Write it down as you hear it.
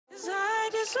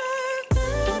What's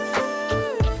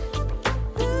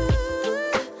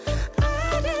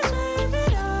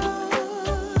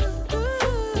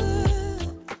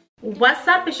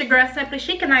up, it's your girl Simply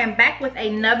Sheek, and I am back with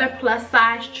another plus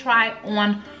size try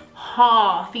on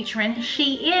haul featuring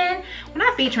Shein. Well,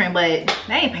 not featuring, but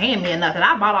they ain't paying me enough, and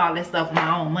I bought all this stuff with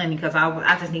my own money because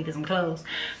I just needed some clothes.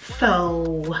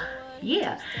 So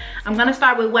yeah, I'm gonna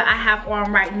start with what I have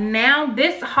on right now.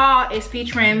 This haul is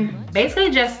featuring basically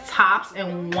just tops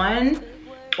and 1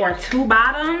 or 2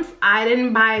 bottoms. I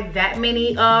didn't buy that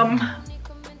many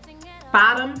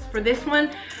bottoms for this one,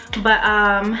 but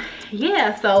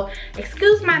yeah, so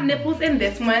excuse my nipples in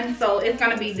this one. So it's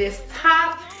gonna be this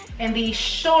top and these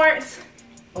shorts.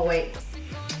 Oh wait,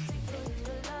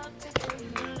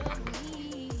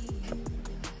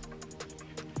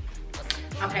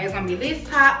 okay, it's gonna be this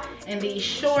top and these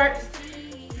shorts.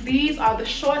 These are the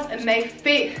shorts and they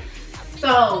fit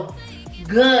so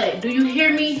good. Do you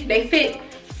hear me? They fit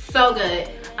so good.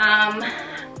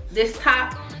 This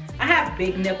top, I have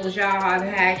big nipples, y'all. I've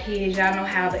had kids, y'all know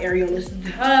how the areolas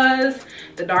does,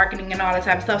 the darkening and all that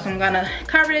type of stuff. So I'm gonna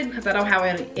cover it because I don't have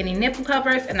any nipple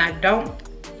covers, and I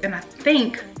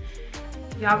think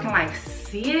y'all can like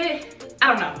see it. I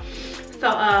don't know.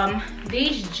 So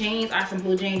these jeans are some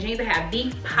blue jeans. They have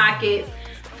deep pockets,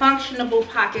 functionable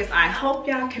pockets. I hope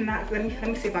y'all cannot, let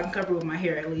me see if I can cover it with my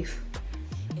hair at least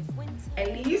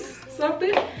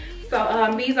something.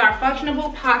 So these are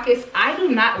functionable pockets. I do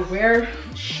not wear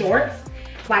shorts,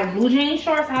 like blue jean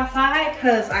shorts outside,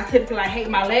 because I typically like hate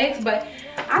my legs, but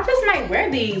I just might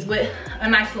wear these with a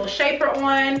nice little shaper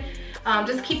on.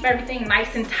 Just keep everything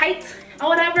nice and tight or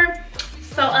whatever.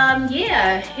 So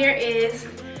yeah, here is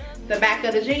the back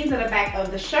of the jeans and the back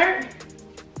of the shirt.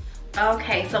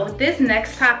 Okay, so with this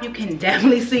next top, you can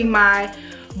definitely see my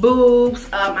boobs.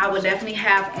 I would definitely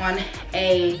have on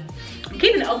I'm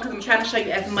keeping it open because I'm trying to show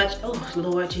you as much. Oh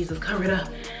Lord Jesus, cover it up.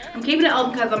 I'm keeping it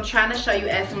open because I'm trying to show you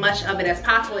as much of it as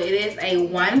possible. It is a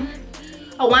one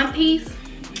piece.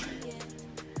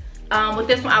 With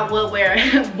this one, I will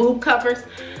wear boob covers,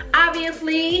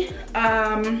 obviously.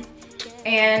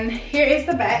 And here is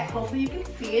the back. Hopefully you can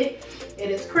see it. It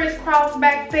is crisscross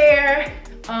back there.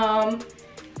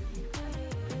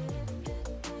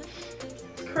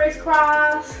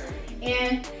 Crisscross,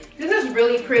 and this is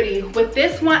really pretty. With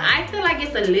this one, I feel like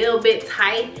it's a little bit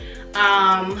tight.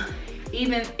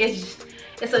 Even it's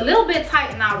a little bit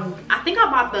tight, and I think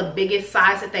I bought the biggest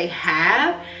size that they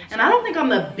have, and I don't think I'm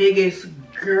the biggest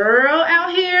girl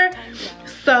out here,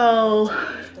 so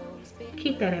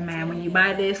keep that in mind when you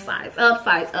buy this. Size up,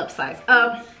 size up, size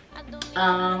up.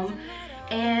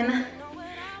 And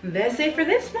that's it for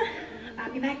this one.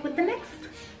 I'll be back with the next.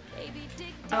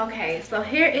 Okay, so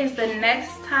here is the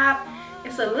next top.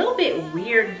 It's a little bit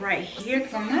weird right here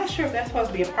because I'm not sure if that's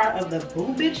supposed to be a part of the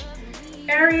boobage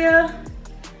area.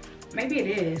 Maybe it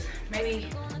is, maybe,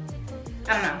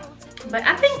 I don't know. But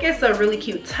I think it's a really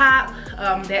cute top.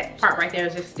 That part right there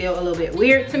is just still a little bit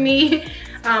weird to me.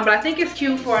 But I think it's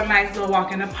cute for a nice little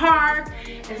walk in the park.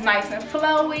 It's nice and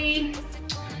flowy.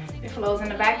 It flows in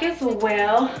the back as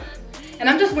well. And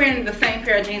I'm just wearing the same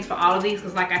pair of jeans for all of these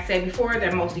because like I said before,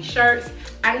 they're mostly shirts.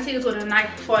 I can see this with a nice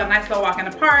little walk in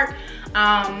the park.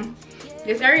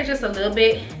 This area is just a little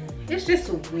bit, it's just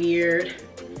weird.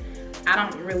 I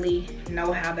don't really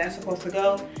know how that's supposed to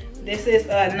go. This is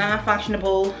a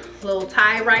non-functionable little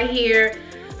tie right here.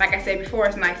 Like I said before,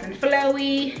 it's nice and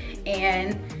flowy,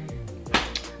 and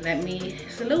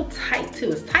it's a little tight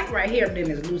too. It's tight right here, but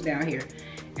then it's loose down here.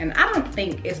 And I don't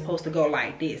think it's supposed to go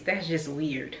like this. That's just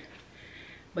weird.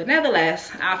 But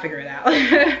nevertheless, I'll figure it out.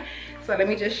 So let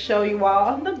me just show you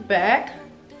all the back.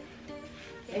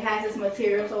 It has this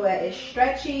material so that it's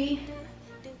stretchy.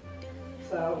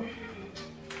 So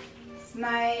it's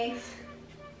nice.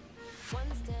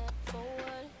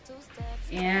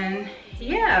 And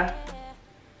yeah,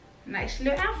 nice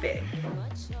little outfit.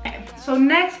 Okay, so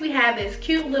next we have this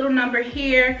cute little number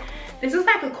here. This is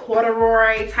like a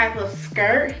corduroy type of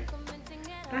skirt.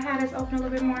 Did I have this open a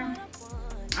little bit more?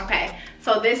 Okay,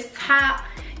 so this top,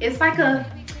 it's like a,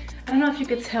 I don't know if you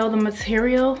could tell the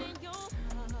material.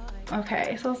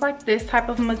 Okay, so it's like this type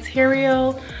of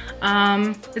material.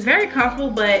 It's very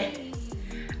comfortable, but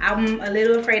I'm a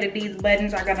little afraid that these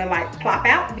buttons are gonna like plop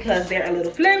out because they're a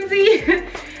little flimsy.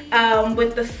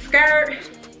 With the skirt,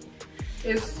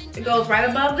 it goes right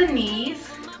above the knees.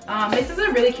 This is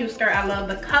a really cute skirt. I love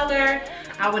the color.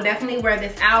 I would definitely wear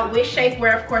this out with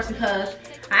shapewear, of course, because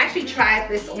I actually tried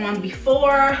this on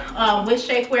before with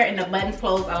shapewear, and the buttons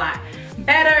close a lot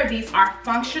better. These are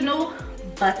functional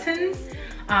buttons.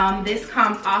 This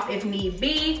comes off if need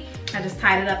be. I just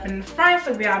tied it up in the front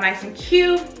so it'll be all nice and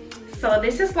cute. So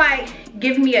this is like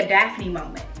giving me a Daphne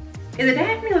moment. Is it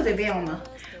Daphne or is it Velma?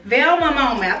 Velma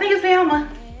moment. I think it's Velma.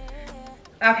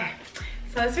 Okay.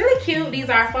 So it's really cute. These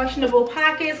are functionable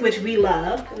pockets, which we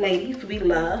love. Ladies, we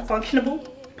love functionable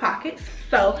pockets.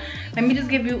 So let me just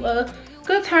give you a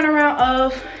good turnaround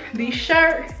of the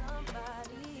shirt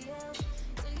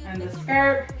and the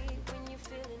skirt.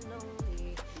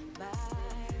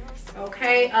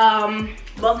 Okay,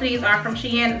 both of these are from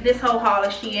Shein. This whole haul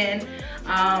is Shein.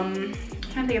 I'm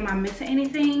trying to think, am I missing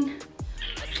anything?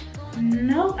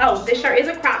 No. Oh, this shirt is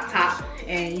a crop top.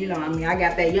 And you know, I mean, I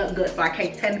got that yuck gut, so I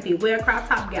can't technically wear a crop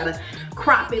top. Gotta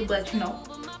crop it, but you know,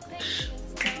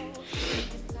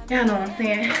 y'all know what I'm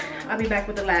saying. I'll be back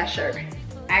with the last shirt.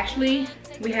 Actually,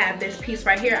 we have this piece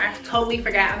right here. I totally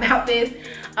forgot about this.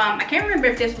 I can't remember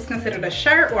if this was considered a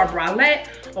shirt or a bralette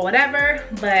or whatever,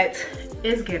 but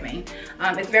it's giving.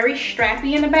 It's very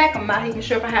strappy in the back. I'm not even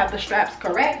sure if I have the straps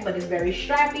correct, but it's very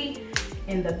strappy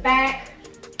in the back.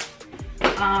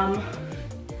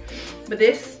 But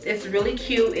this is really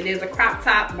cute. It is a crop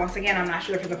top. Once again, I'm not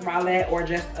sure if it's a bralette or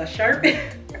just a shirt.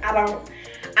 I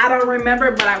don't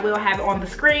remember, but I will have it on the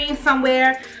screen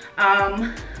somewhere.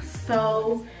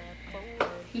 So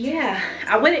yeah,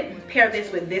 I wouldn't pair this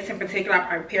with this in particular. I'd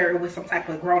probably pair it with some type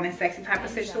of grown and sexy type of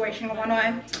situation going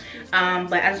on.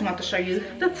 But I just want to show you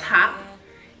the top.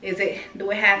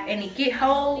 Do it have any get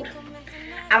hold?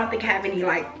 I don't think I have any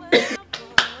like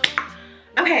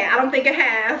okay, I don't think it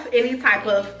has any type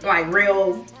of like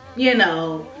real, you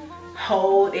know,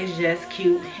 hold. It's just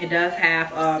cute. It does have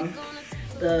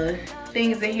the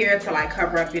things in here to like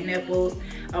cover up your nipples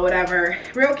or whatever.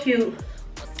 Real cute.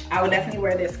 I would definitely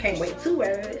wear this. Can't wait to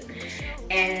wear it.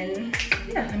 And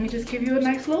yeah, let me just give you a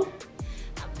nice little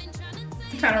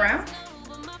turn around.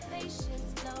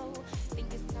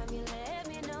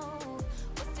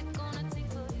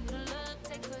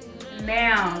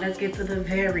 Now let's get to the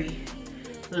very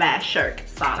last shirt.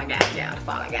 That's all I got. Yeah, that's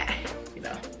all I got, you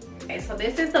know. Okay, so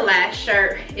this is the last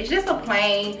shirt. It's just a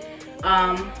plain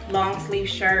long sleeve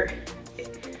shirt.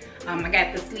 I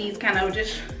got the sleeves kind of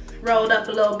just rolled up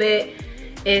a little bit.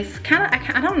 It's kind of,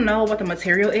 I don't know what the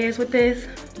material is with this,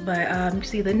 but you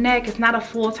see the neck, it's not a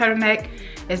full turtleneck.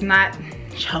 It's not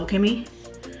choking me,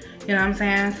 you know what I'm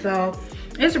saying? So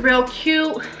it's real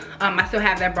cute. I still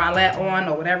have that bralette on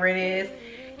or whatever it is,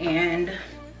 and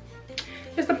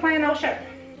just a plain old shirt.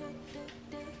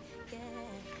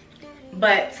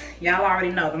 But y'all already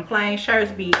know them plain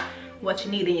shirts be what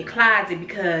you need in your closet,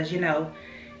 because you know,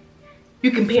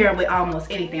 you can pair it with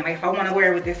almost anything. Like if I want to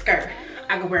wear it with this skirt,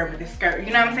 I can wear it with this skirt,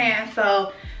 you know what I'm saying?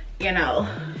 So, you know,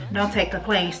 don't take the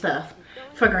plain stuff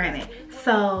for granted.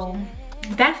 So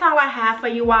that's all I have for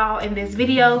you all in this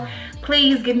video.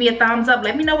 Please give me a thumbs up.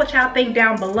 Let me know what y'all think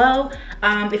down below.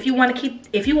 If you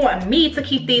want me to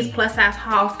keep these plus size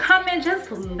hauls coming, just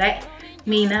let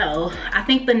me know. I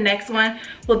think the next one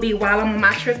will be while I'm on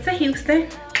my trip to Houston.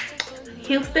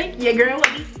 Your girl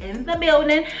will be in the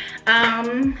building.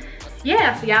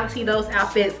 Yeah, so y'all see those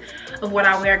outfits of what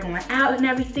I wear going out and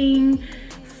everything.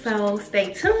 So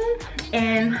stay tuned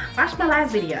and watch my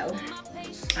last video.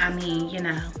 I mean, you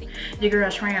know, your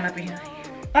girl Tran up in here.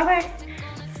 Okay,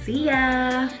 see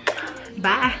ya.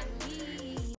 Bye.